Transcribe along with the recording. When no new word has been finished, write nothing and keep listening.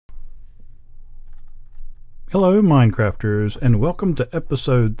Hello Minecrafters, and welcome to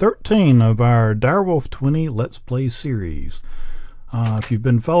episode 13 of our Direwolf 20 Let's Play series. If you've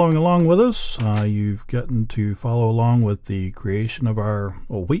been following along with us, you've gotten to follow along with the creation of our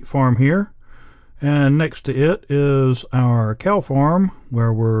wheat farm here. And next to it is our cow farm,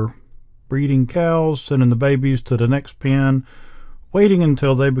 where we're breeding cows, sending the babies to the next pen, waiting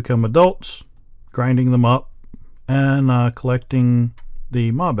until they become adults, grinding them up, and collecting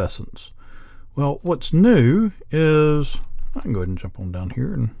the mob essence. Well, what's new is, I can go ahead and jump on down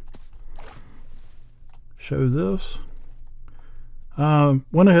here and show this.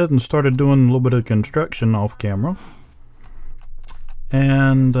 Went ahead and started doing a little bit of construction off camera.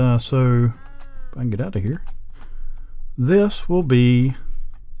 And so, if I can get out of here, this will be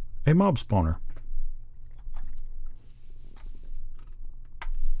a mob spawner.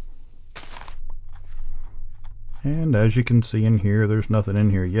 And as you can see in here, there's nothing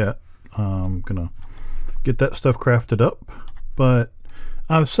in here yet. I'm gonna get that stuff crafted up, but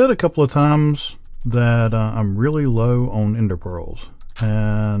I've said a couple of times that I'm really low on ender pearls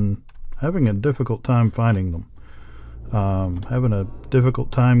and having a difficult time finding them. Having a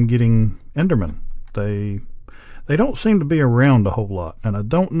difficult time getting Enderman. They don't seem to be around a whole lot, and I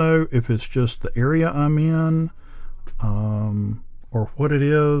don't know if it's just the area I'm in or what it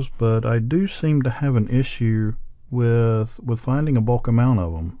is, but I do seem to have an issue with finding a bulk amount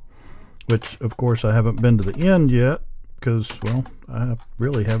of them. Which, of course, I haven't been to the end yet because, well, I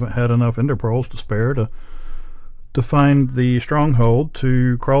really haven't had enough ender pearls to spare to find the stronghold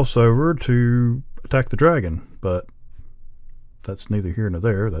to cross over to attack the dragon. But that's neither here nor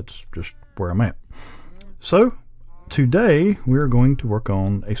there. That's just where I'm at. So, today we're going to work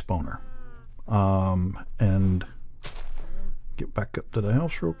on a spawner. And get back up to the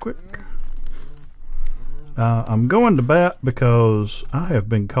house real quick. I'm going to bat because I have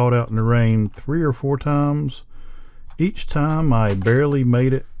been caught out in the rain 3 or 4 times. Each time I barely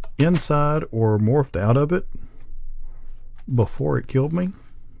made it inside or morphed out of it before it killed me.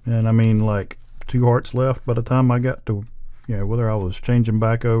 And I mean, like 2 hearts left by the time I got to, whether I was changing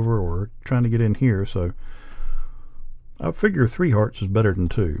back over or trying to get in here. So I figure 3 hearts is better than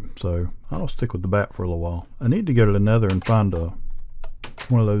 2. So I'll stick with the bat for a little while. I need to go to the nether and find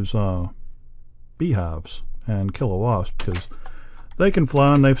one of those beehives and kill a wasp, because they can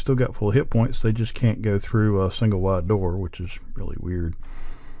fly and they've still got full hit points. They just can't go through a single wide door, which is really weird.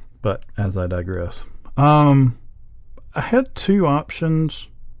 But as I digress, I had 2 options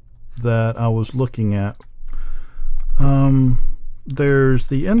that I was looking at. There's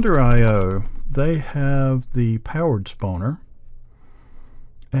the Ender IO. They have the powered spawner,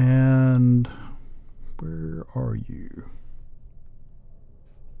 and where are you?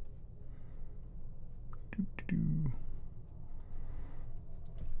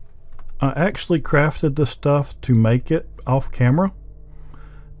 I actually crafted the stuff to make it off camera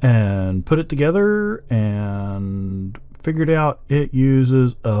and put it together and figured out it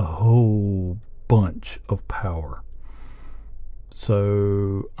uses a whole bunch of power.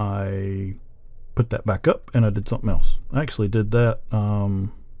 So I put that back up and I did something else. I actually did that I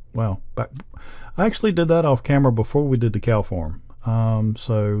actually did that off camera before we did the cow farm.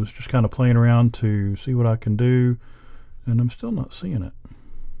 So I was just kind of playing around to see what I can do, and I'm still not seeing it.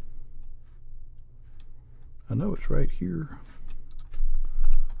 I know it's right here.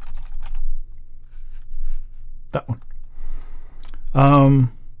 That one.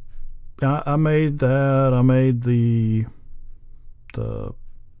 I made that. I made the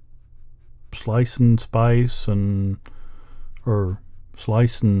slice and spice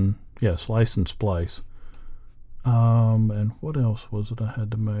slice and splice. And what else was it I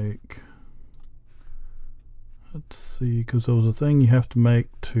had to make? Let's see, because there was a thing you have to make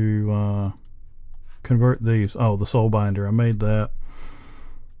to convert these. Oh, the soul binder. I made that,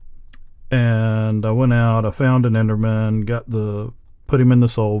 and I went out, I found an Enderman, put him in the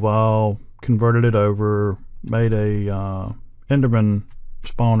soul vial, converted it over, made a Enderman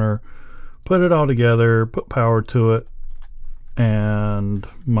spawner, put it all together, put power to it, and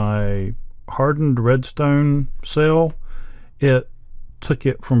my hardened redstone cell, it took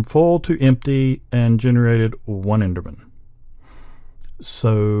it from full to empty and generated 1 Enderman.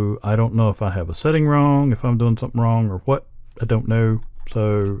 So I don't know if I have a setting wrong, if I'm doing something wrong or what, I don't know.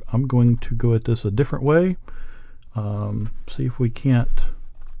 So I'm going to go at this a different way, see if we can't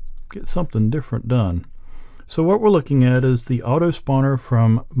get something different done. So what we're looking at is the auto spawner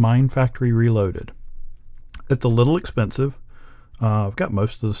from Mine Factory Reloaded. It's a little expensive. I've got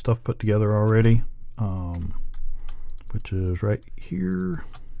most of the stuff put together already, which is right here.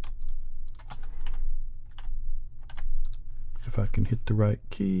 If I can hit the right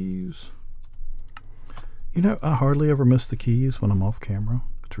keys. You know, I hardly ever miss the keys when I'm off camera.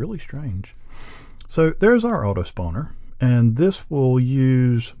 It's really strange. So there's our auto spawner, and this will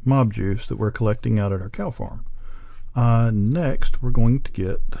use mob juice that we're collecting out at our cow farm. Next, we're going to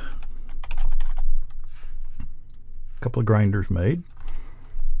get a couple of grinders made.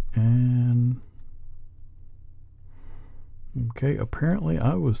 And okay, apparently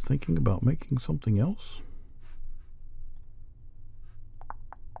I was thinking about making something else.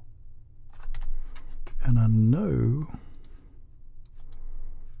 And I know,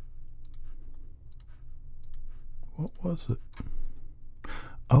 what was it?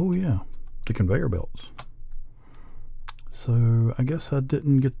 Oh yeah, the conveyor belts. So I guess I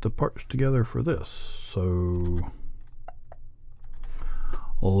didn't get the parts together for this. So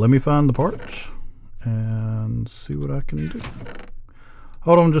let me find the parts and see what I can do.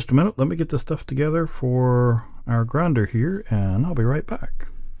 Hold on just a minute. Let me get this stuff together for our grinder here, and I'll be right back.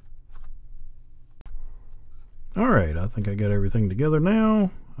 Alright, I think I got everything together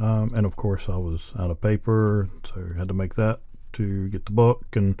now. And of course I was out of paper, so I had to make that to get the book.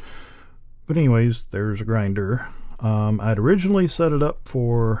 But anyways, there's a grinder. I'd originally set it up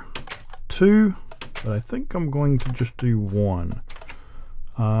for 2, but I think I'm going to just do 1.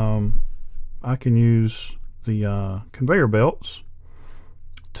 I can use the conveyor belts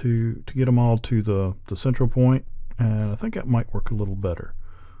to get them all to the central point, and I think that might work a little better.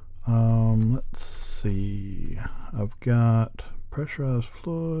 Let's see, I've got pressurized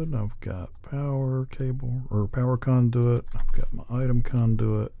fluid, I've got power cable or power conduit, I've got my item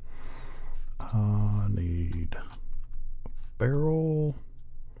conduit. I need a barrel,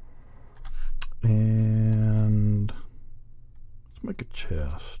 and let's make a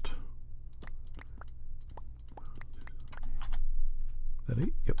chest. Is that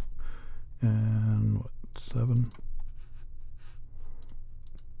 8? Yep. And what, 7?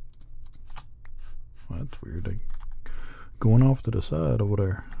 Well, that's weird. Going off to the side over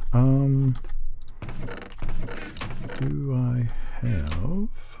there. Do I have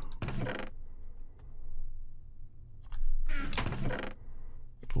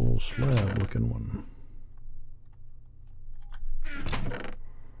a little slab looking one?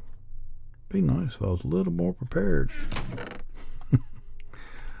 Be nice if I was a little more prepared.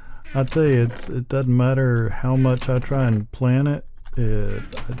 I tell you, it doesn't matter how much I try and plan it,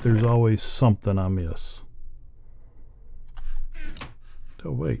 there's always something I miss.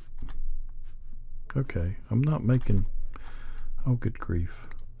 Oh wait, okay, I'm not making, oh good grief,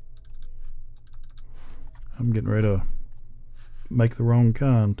 I'm getting ready to make the wrong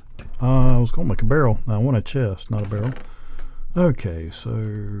kind. I was gonna make a barrel. I want a chest, not a barrel. Okay, so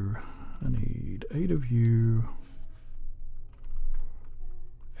I need 8 of you,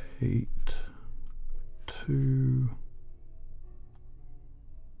 8, 2,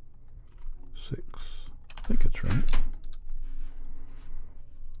 6, I think it's right.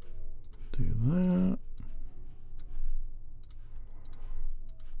 Do that.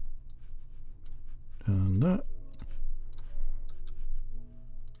 And that.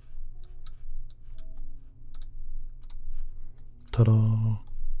 Ta-da!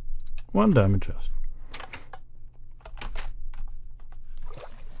 1 diamond chest.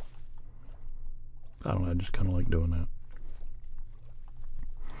 I don't know, I just kind of like doing that.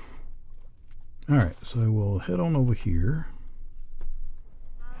 Alright, so we'll head on over here.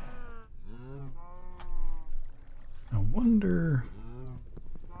 I wonder...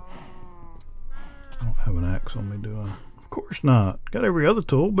 I don't have an axe on me, do I? Of course not. Got every other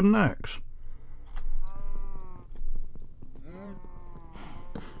tool but an axe.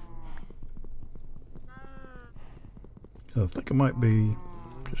 I think it might be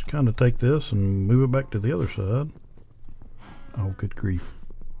just kind of take this and move it back to the other side. Oh, good grief.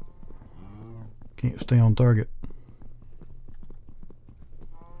 Can't stay on target.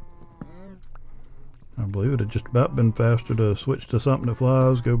 I believe it had just about been faster to switch to something that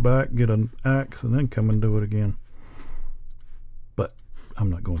flies, go back, get an axe, and then come and do it again. But I'm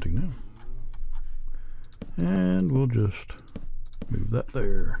not going to now. And we'll just move that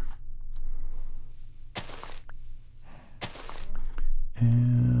there.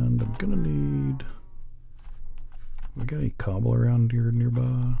 And I'm gonna need, we got any cobble around here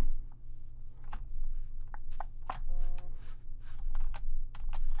nearby?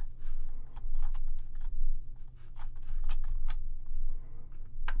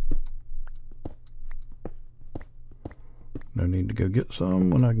 No need to go get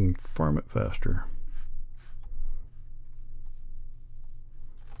some when I can farm it faster.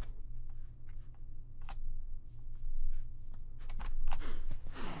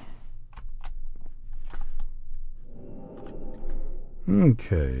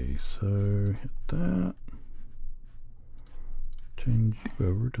 Okay, so hit that. change you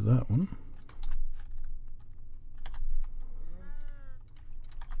over to that one.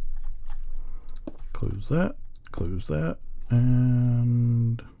 Close that,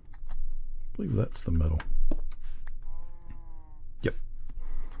 and I believe that's the metal. Yep.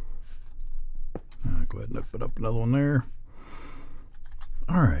 Go ahead and open up another one there.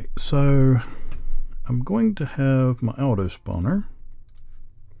 Alright, so I'm going to have my auto spawner,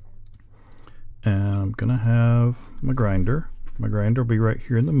 and I'm going to have my grinder. My grinder will be right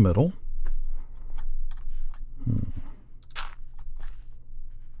here in the middle.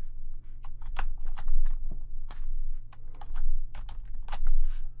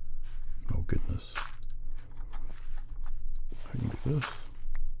 Oh goodness. I can do this.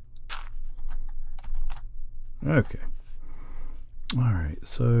 Okay. Alright,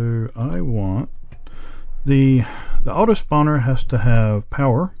 so I want the auto spawner has to have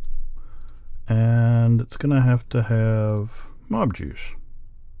power, and it's gonna have to have mob juice.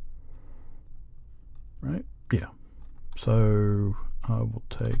 Right? Yeah. So I will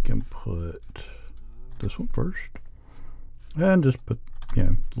take and put this one first. And just put, you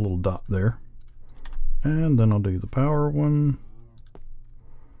know, the little dot there. And then I'll do the power one.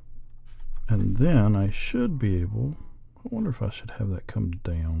 And then I should be able, I wonder if I should have that come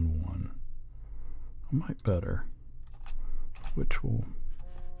down one. I might better. Which will,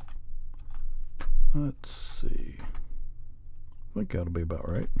 let's see. I think that'll be about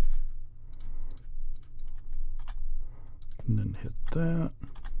right. And then hit that.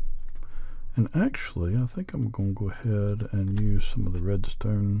 And actually, I think I'm going to go ahead and use some of the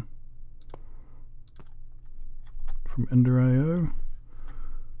redstone from Ender.io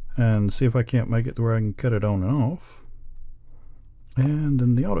and see if I can't make it to where I can cut it on and off. And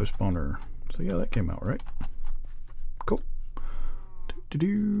then the auto spawner. So yeah, that came out right. Cool.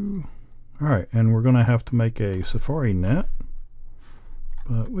 Alright, and we're going to have to make a safari net,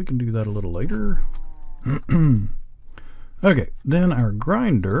 but we can do that a little later. Okay, then our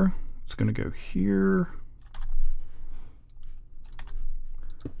grinder is going to go here,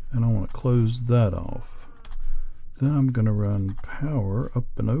 and I want to close that off. Then I'm going to run power up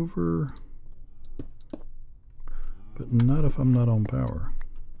and over, but not if I'm not on power.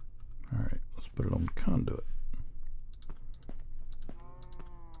 Alright, let's put it on conduit.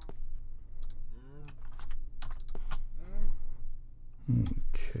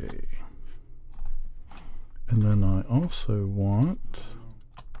 Okay. And then I also want,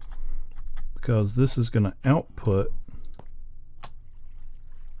 because this is going to output,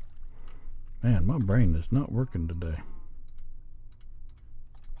 man, my brain is not working today.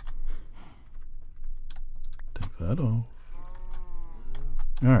 Take that off.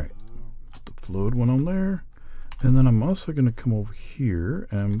 Alright, the fluid one on there. And then I'm also going to come over here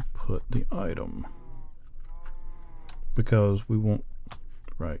and put the item, because we want,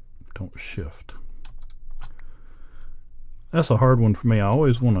 right, don't shift. That's a hard one for me. I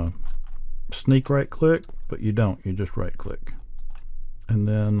always want to sneak right click, but you don't. You just right click. And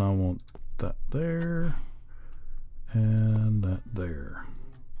then I want that there and that there.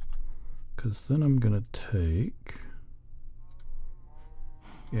 Because then I'm going to take,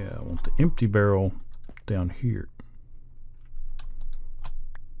 yeah, I want the empty barrel down here.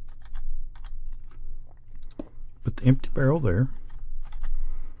 Put the empty barrel there.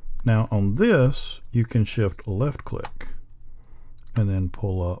 Now on this, you can shift left click and then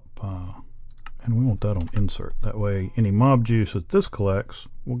pull up, and we want that on insert. That way any mob juice that this collects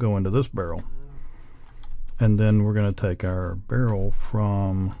will go into this barrel. And then we're going to take our barrel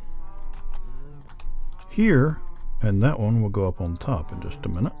from here, and that one will go up on top in just a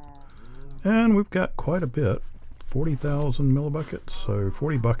minute. And we've got quite a bit, 40,000 millibuckets, so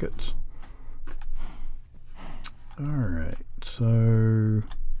 40 buckets. Alright, so,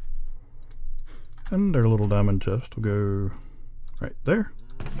 and our little diamond chest will go right there.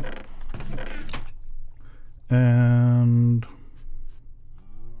 And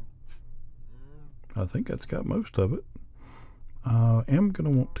I think that's got most of it. I am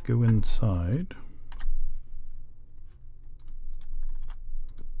going to want to go inside.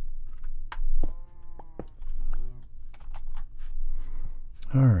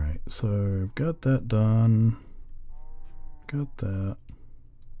 Alright, so I've got that done. Got that.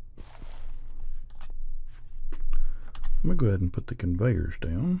 I'm going to go ahead and put the conveyors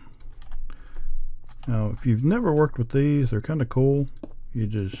down. Now, if you've never worked with these, they're kind of cool. You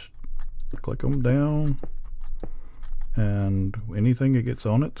just click them down, and anything that gets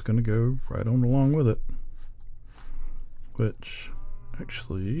on it's going to go right on along with it. Which,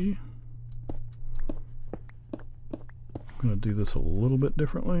 actually, I'm going to do this a little bit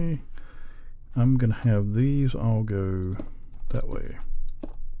differently. I'm going to have these all go that way.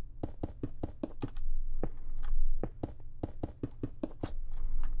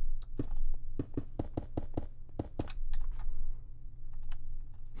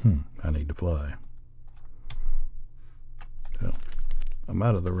 I need to fly. Well, I'm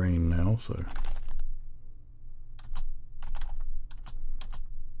out of the rain now, so.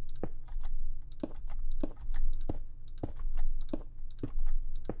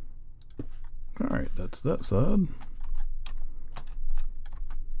 Alright, that's that side.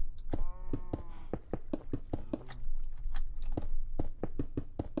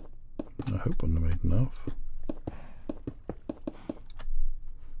 I hope I made enough.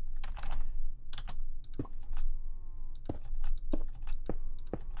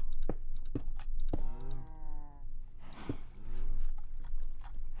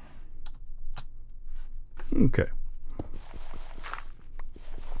 Okay.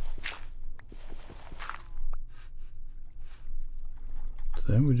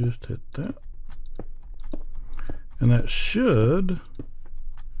 Then we just hit that. And that should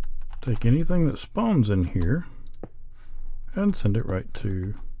take anything that spawns in here and send it right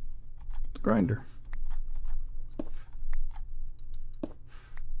to the grinder.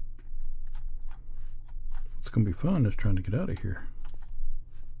 What's going to be fun is trying to get out of here.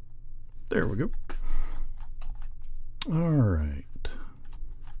 There we go. All right.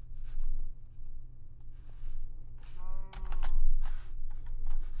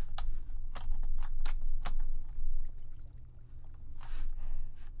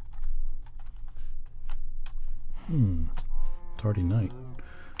 It's already night.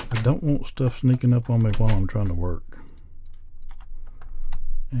 I don't want stuff sneaking up on me while I'm trying to work.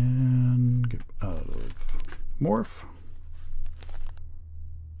 And get out of morph.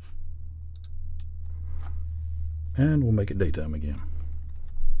 And we'll make it daytime again.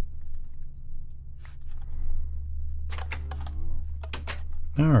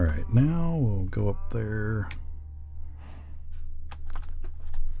 Alright, now we'll go up there.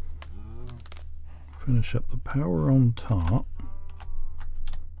 Finish up the power on top.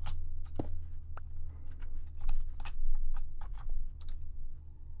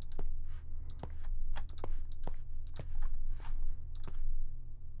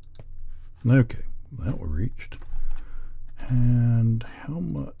 Okay, that we reached. And how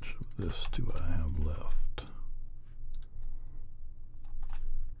much of this do I have left?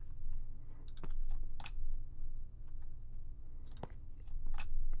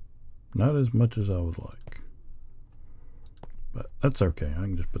 Not as much as I would like. But that's okay. I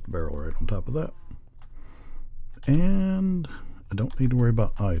can just put the barrel right on top of that. And I don't need to worry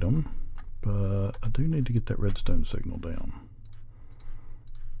about item, but I do need to get that redstone signal down.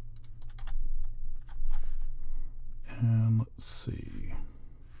 And let's see.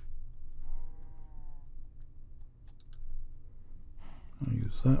 I'll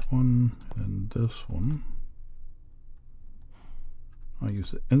use that one and this one. I'll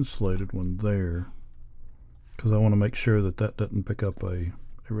use the insulated one there because I want to make sure that that doesn't pick up a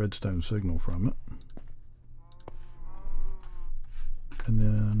redstone signal from it. And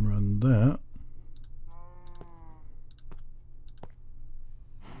then run that.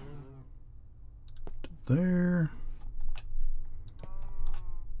 To there.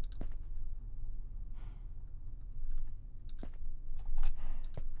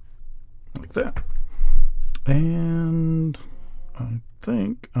 Like that. And I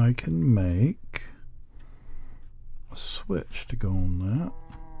think I can make a switch to go on that.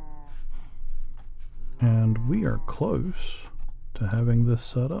 And we are close to having this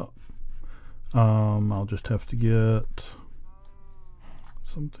set up. I'll just have to get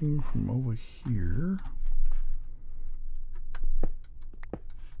something from over here.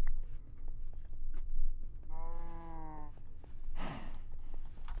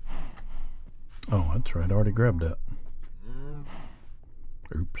 Oh, that's right, I already grabbed that.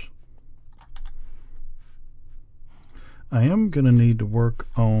 Oops. I am going to need to work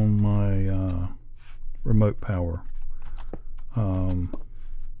on my remote power. I'm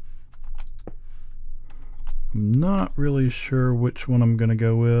not really sure which one I'm going to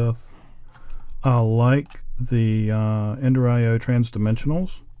go with. I like the Ender IO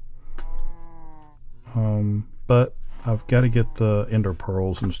transdimensionals, but I've got to get the Ender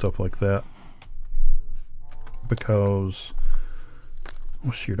pearls and stuff like that because,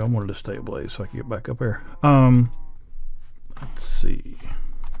 oh shoot, I wanted to stay ablaze so I can get back up here. Let's see.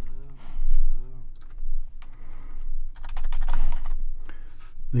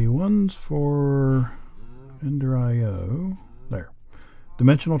 The ones for Ender IO, there,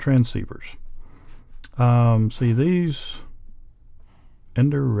 dimensional transceivers. See, these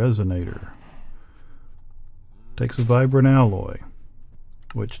Ender resonator takes a vibrant alloy,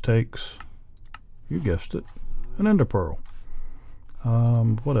 which takes, you guessed it, an ender pearl.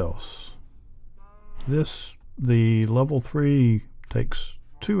 What else? The level 3 takes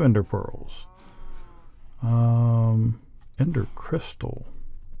 2 ender pearls. Ender crystal.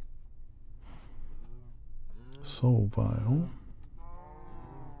 Soul vial.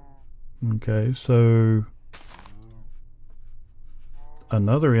 Okay, so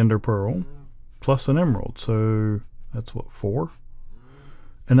another ender pearl plus an emerald, so that's what, 4?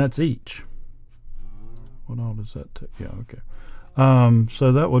 And that's each. What all does that take? Yeah, okay.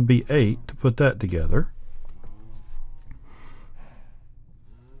 So that would be 8 to put that together.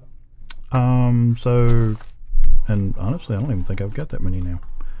 So, and honestly, I don't even think I've got that many now.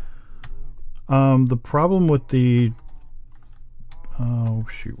 The problem with the, oh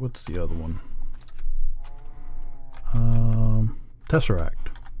shoot, what's the other one? Tesseract.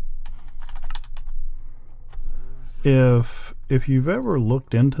 If you've ever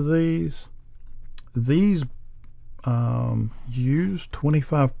looked into these use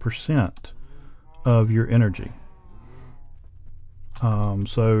 25% of your energy.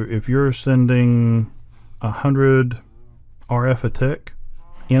 So if you're sending 100 RF a tick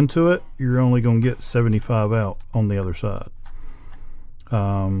into it, you're only going to get 75 out on the other side.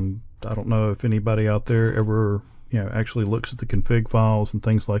 I don't know if anybody out there ever actually looks at the config files and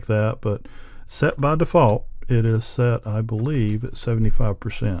things like that, but set by default it is set, I believe, at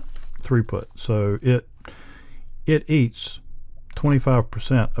 75% throughput, so it eats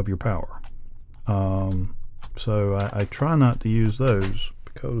 25% of your power. So I try not to use those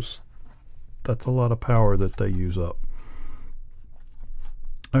because that's a lot of power that they use up.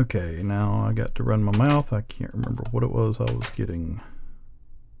 Okay, now I got to run my mouth. I can't remember what it was I was getting.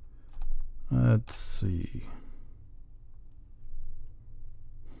 Let's see.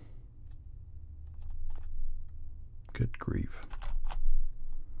 Good grief.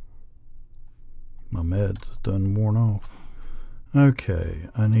 My meds done worn off. Okay,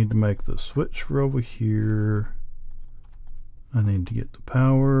 I need to make the switch for over here. I need to get the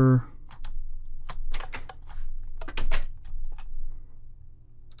power.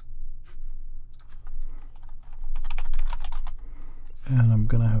 And I'm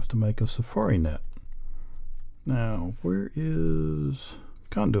gonna have to make a Safari net. Now, where is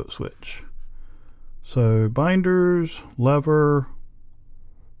conduit switch? So binders, lever,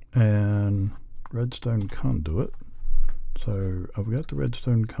 and redstone conduit. So I've got the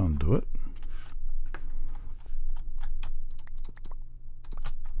redstone conduit.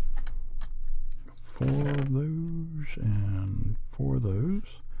 Four of those and 4 of those.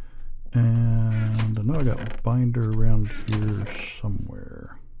 And I know I got a binder around here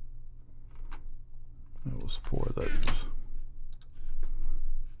somewhere. That was 4 of those.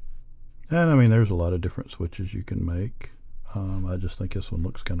 And I mean, there's a lot of different switches you can make. I just think this one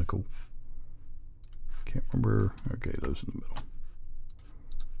looks kind of cool. Can't remember. Okay, those in the middle.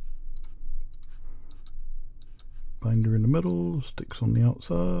 Binder in the middle, sticks on the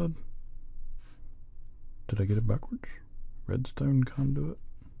outside. Did I get it backwards? Redstone conduit.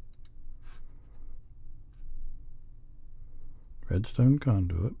 Redstone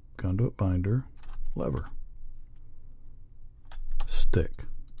conduit, conduit binder, lever. Stick.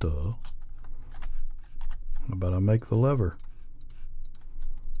 Duh. How about I make the lever?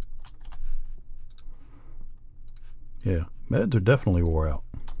 Yeah, meds are definitely wore out.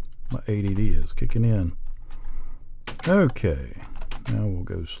 My ADD is kicking in. Okay, now we'll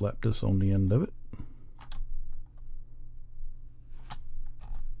go slap this on the end of it.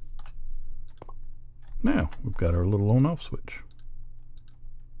 Now we've got our little on-off switch.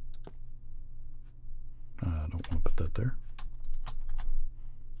 I don't want to put that there.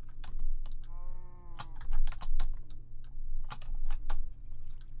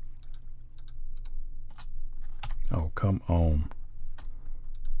 Oh, come on.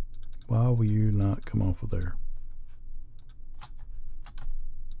 Why will you not come off of there?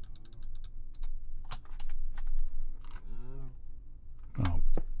 Oh.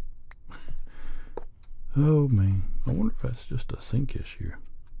 Oh man, I wonder if that's just a sync issue.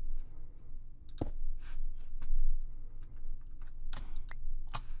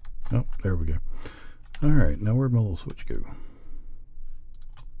 Oh, there we go. Alright, now where'd my little switch go?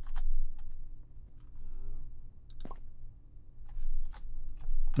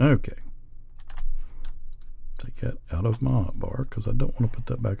 Okay. Take that out of my hotbar because I don't want to put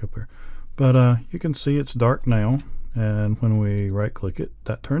that back up there. But you can see it's dark now, and when we right click it,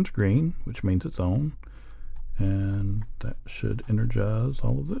 that turns green, which means it's on. And that should energize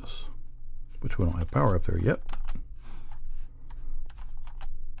all of this, which we don't have power up there yet.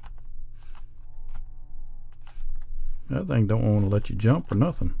 That thing don't want to let you jump or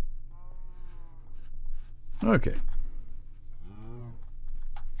nothing. Okay.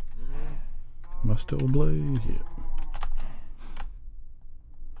 Am I still ablaze? Yeah.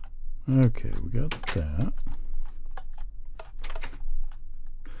 Okay, we got that.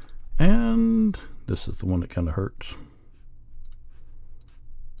 And this is the one that kind of hurts.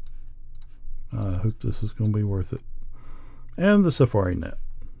 I hope this is going to be worth it. And the safari net.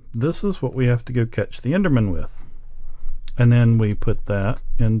 This is what we have to go catch the Enderman with. And then we put that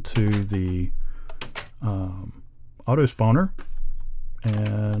into the auto spawner,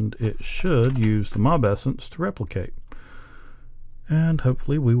 and it should use the mob essence to replicate. And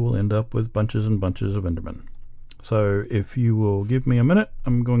hopefully we will end up with bunches and bunches of Endermen. So if you will give me a minute,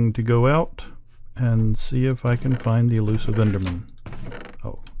 I'm going to go out and see if I can find the elusive Enderman.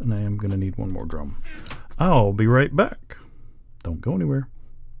 Oh, and I am going to need one more drum. I'll be right back. Don't go anywhere.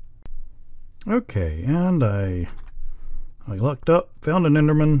 Okay, and I lucked up, found an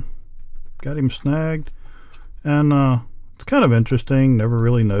Enderman, got him snagged, and it's kind of interesting, never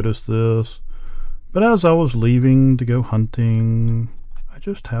really noticed this, but as I was leaving to go hunting, I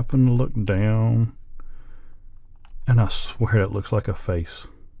just happened to look down, and I swear it looks like a face.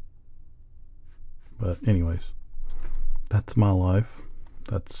 But anyways, that's my life.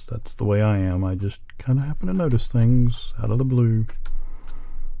 That's the way I am. I just kind of happen to notice things out of the blue.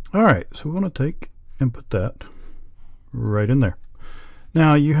 Alright, so we're going to take and put that right in there.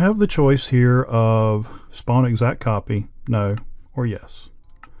 Now you have the choice here of spawn exact copy, no, or yes.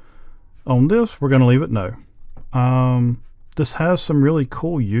 On this, we're going to leave it no. This has some really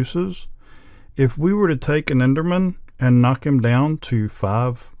cool uses. If we were to take an Enderman and knock him down to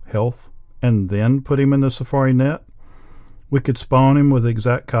 5 health and then put him in the safari net, we could spawn him with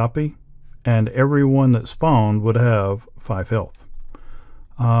exact copy, and everyone that spawned would have 5 health.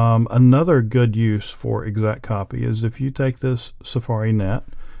 Another good use for exact copy is if you take this safari net,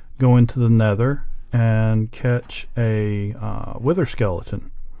 go into the nether and catch a wither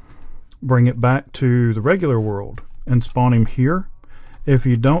skeleton, bring it back to the regular world and spawn him here. If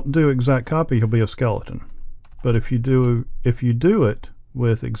you don't do exact copy, he'll be a skeleton, but if you do it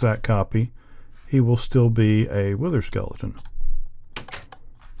with exact copy, he will still be a wither skeleton.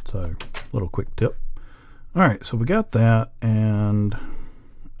 So, little quick tip. Alright, so we got that, and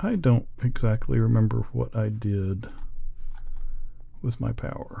I don't exactly remember what I did with my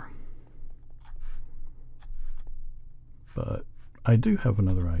power, but I do have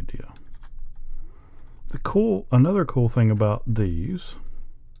another idea. Another cool thing about these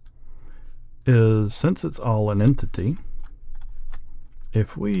is, since it's all an entity,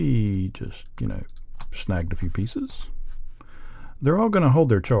 if we just, snagged a few pieces, they're all going to hold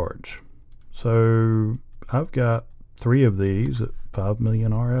their charge. So I've got 3 of these at 5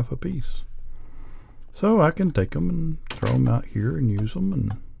 million RF a piece. So I can take them and throw them out here and use them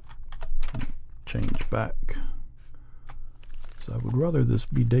and change back. So I would rather this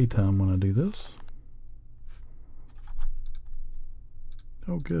be daytime when I do this.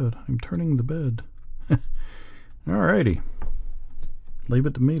 Oh good, I'm turning the bed. Alrighty. Leave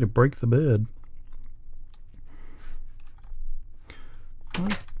it to me to break the bed.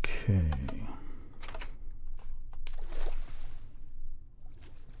 Okay.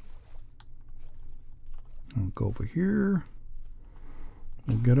 I'll go over here.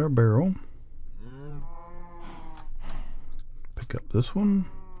 We'll get our barrel. Pick up this one.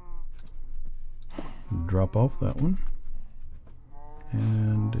 Drop off that one.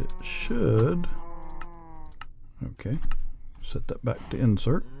 And it should... Okay. Set that back to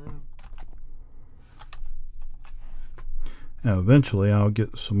insert. Now eventually I'll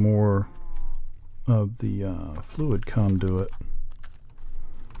get some more of the fluid conduit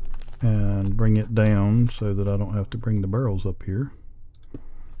and bring it down so that I don't have to bring the barrels up here,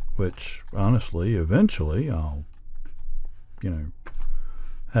 which honestly eventually I'll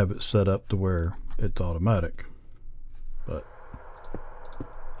have it set up to where it's automatic. But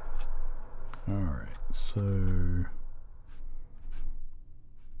alright, so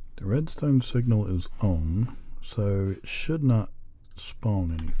the redstone signal is on, so it should not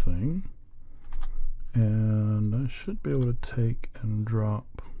spawn anything, and I should be able to take and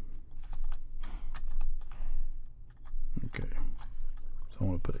drop. Okay, so I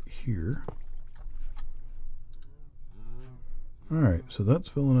want to put it here. Alright, so that's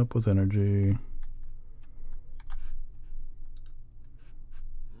filling up with energy.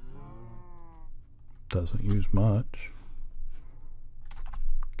 Doesn't use much.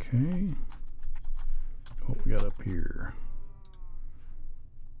 Okay, what we got up here?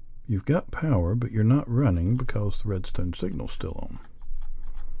 You've got power, but you're not running because the redstone signal's still on.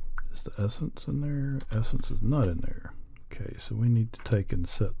 Is the essence in there? Essence is not in there. Okay, so we need to take and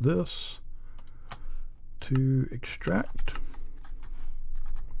set this to extract.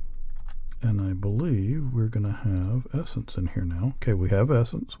 And I believe we're going to have essence in here now. Okay, we have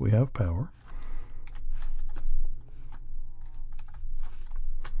essence, we have power.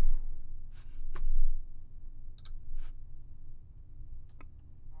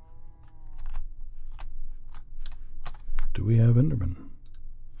 Do we have Enderman?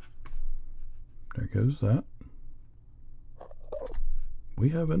 There goes that. We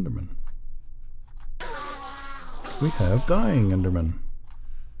have Enderman. We have dying Enderman.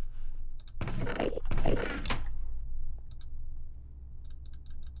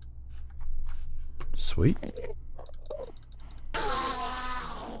 Sweet.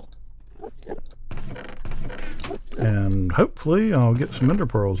 And hopefully I'll get some ender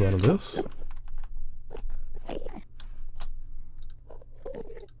pearls out of this.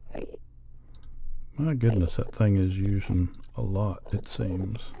 My goodness, that thing is using a lot, it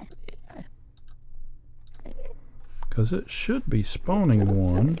seems. Because it should be spawning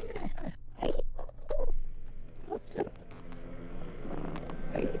one.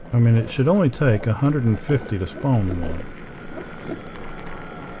 I mean, it should only take 150 to spawn one.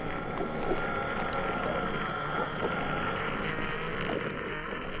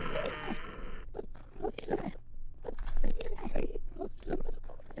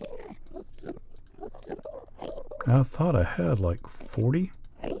 I thought I had like 40,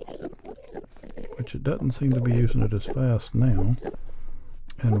 which it doesn't seem to be using it as fast now.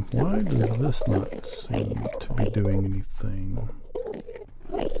 And why does this not seem to be doing anything?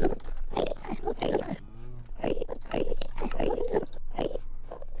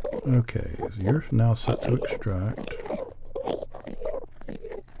 Okay, so you're now set to extract.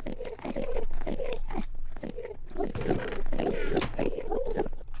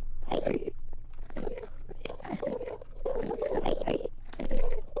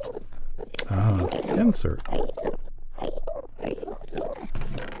 Insert. Oh,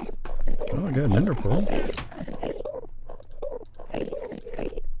 I got an ender pearl.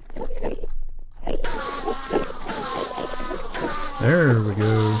 There we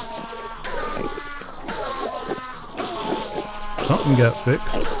go. Something got fixed.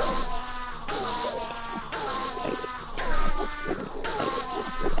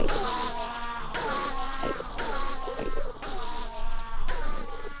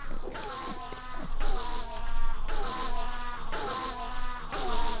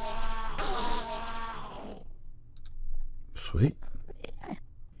 Sweet.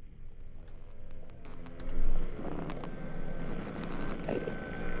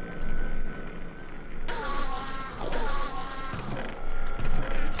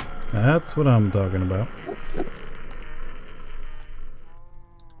 That's what I'm talking about.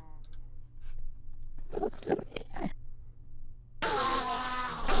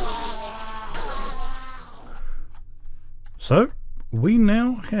 So, we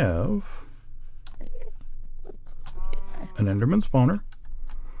now have an Enderman spawner.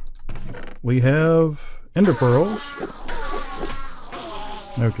 We have ender pearls.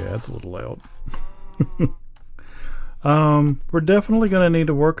 Okay, that's a little loud. We're definitely going to need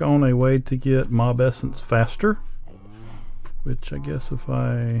to work on a way to get mob essence faster, which I guess if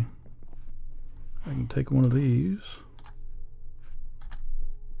I can take one of these,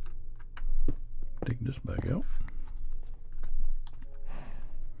 dig this back out.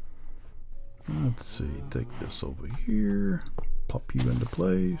 Let's see, take this over here, pop you into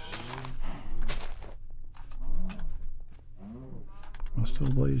place. Am I still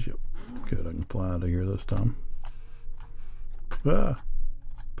ablaze? Yep. Good, I can fly out of here this time. Ah,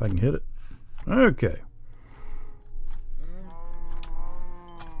 if I can hit it. Okay.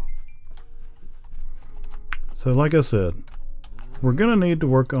 So like I said, we're going to need to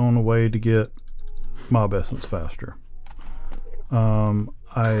work on a way to get mob essence faster.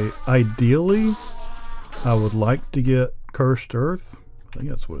 Ideally, I would like to get cursed earth. I think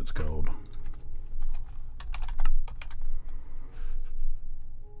that's what it's called.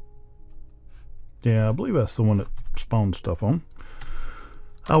 Yeah, I believe that's the one that spawns stuff on.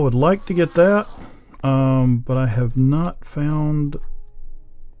 I would like to get that, but I have not found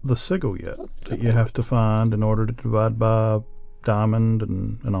the sigil yet that you have to find in order to divide by diamond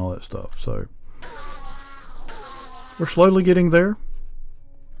and all that stuff. So we're slowly getting there.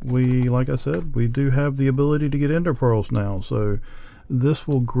 Like I said, we do have the ability to get ender pearls now, so this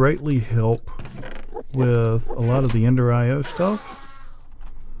will greatly help with a lot of the ender IO stuff.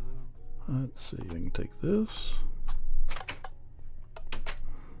 Let's see, I can take this.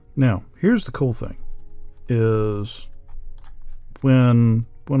 Now, here's the cool thing, is when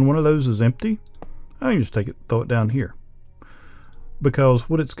one of those is empty, I can just take it, throw it down here. because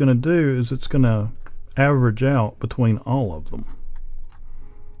what it's going to do is it's going to average out between all of them.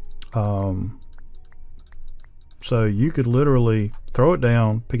 So you could literally throw it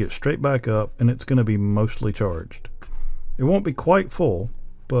down, pick it straight back up, and it's going to be mostly charged. It won't be quite full,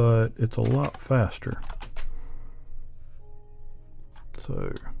 but it's a lot faster.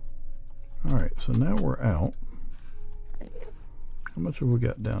 So, alright, so now we're out. How much have we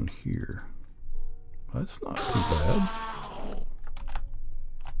got down here? That's not too bad.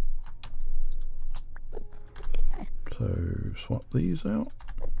 So swap these out.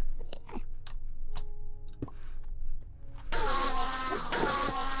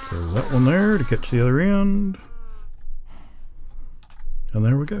 Throw that one there to catch the other end. And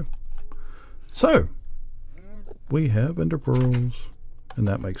there we go. So we have ender pearls, and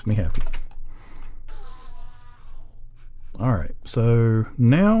that makes me happy. Alright, so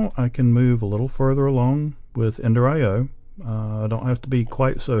now I can move a little further along with Ender IO. I don't have to be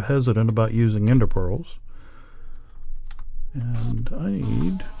quite so hesitant about using ender pearls. And I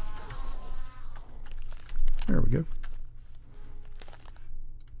need, there we go.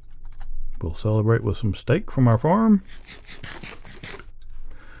 We'll celebrate with some steak from our farm.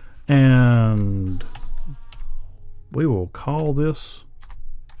 And we will call this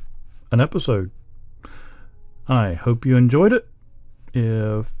an episode. I hope you enjoyed it.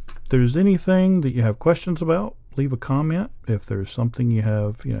 If there's anything that you have questions about, leave a comment. If there's something you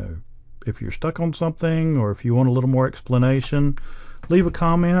have, if you're stuck on something, or if you want a little more explanation, leave a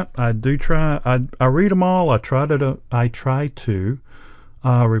comment. I do try. I read them all. I try to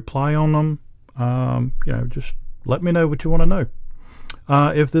reply on them. Just let me know what you want to know.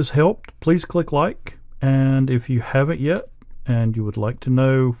 If this helped, please click like. And if you haven't yet and you would like to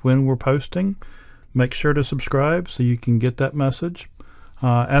know when we're posting, make sure to subscribe so you can get that message.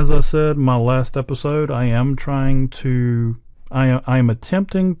 As I said in my last episode, I am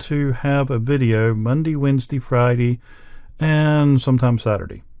attempting to have a video Monday, Wednesday, Friday, and sometimes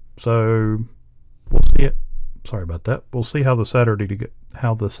Saturday. So we'll see it. Sorry about that. We'll see how the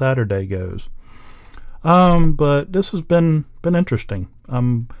Saturday goes. But this has been interesting.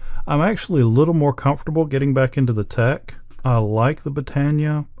 I'm actually a little more comfortable getting back into the tech. I like the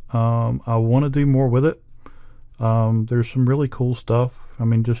Britannia. I want to do more with it. There's some really cool stuff. I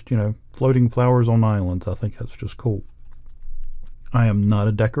mean, just, floating flowers on islands. I think that's just cool. I am not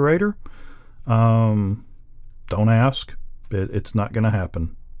a decorator. Don't ask. It's not going to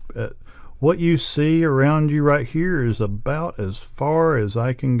happen. What you see around you right here is about as far as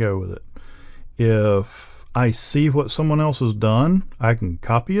I can go with it. If I see what someone else has done, I can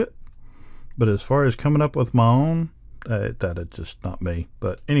copy it. But as far as coming up with my own, that is just not me.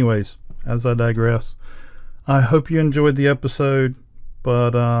 But anyways, as I digress, I hope you enjoyed the episode.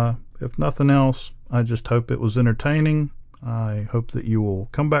 But if nothing else, I just hope it was entertaining. I hope that you will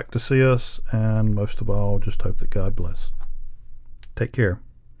come back to see us. And most of all, just hope that God bless. Take care.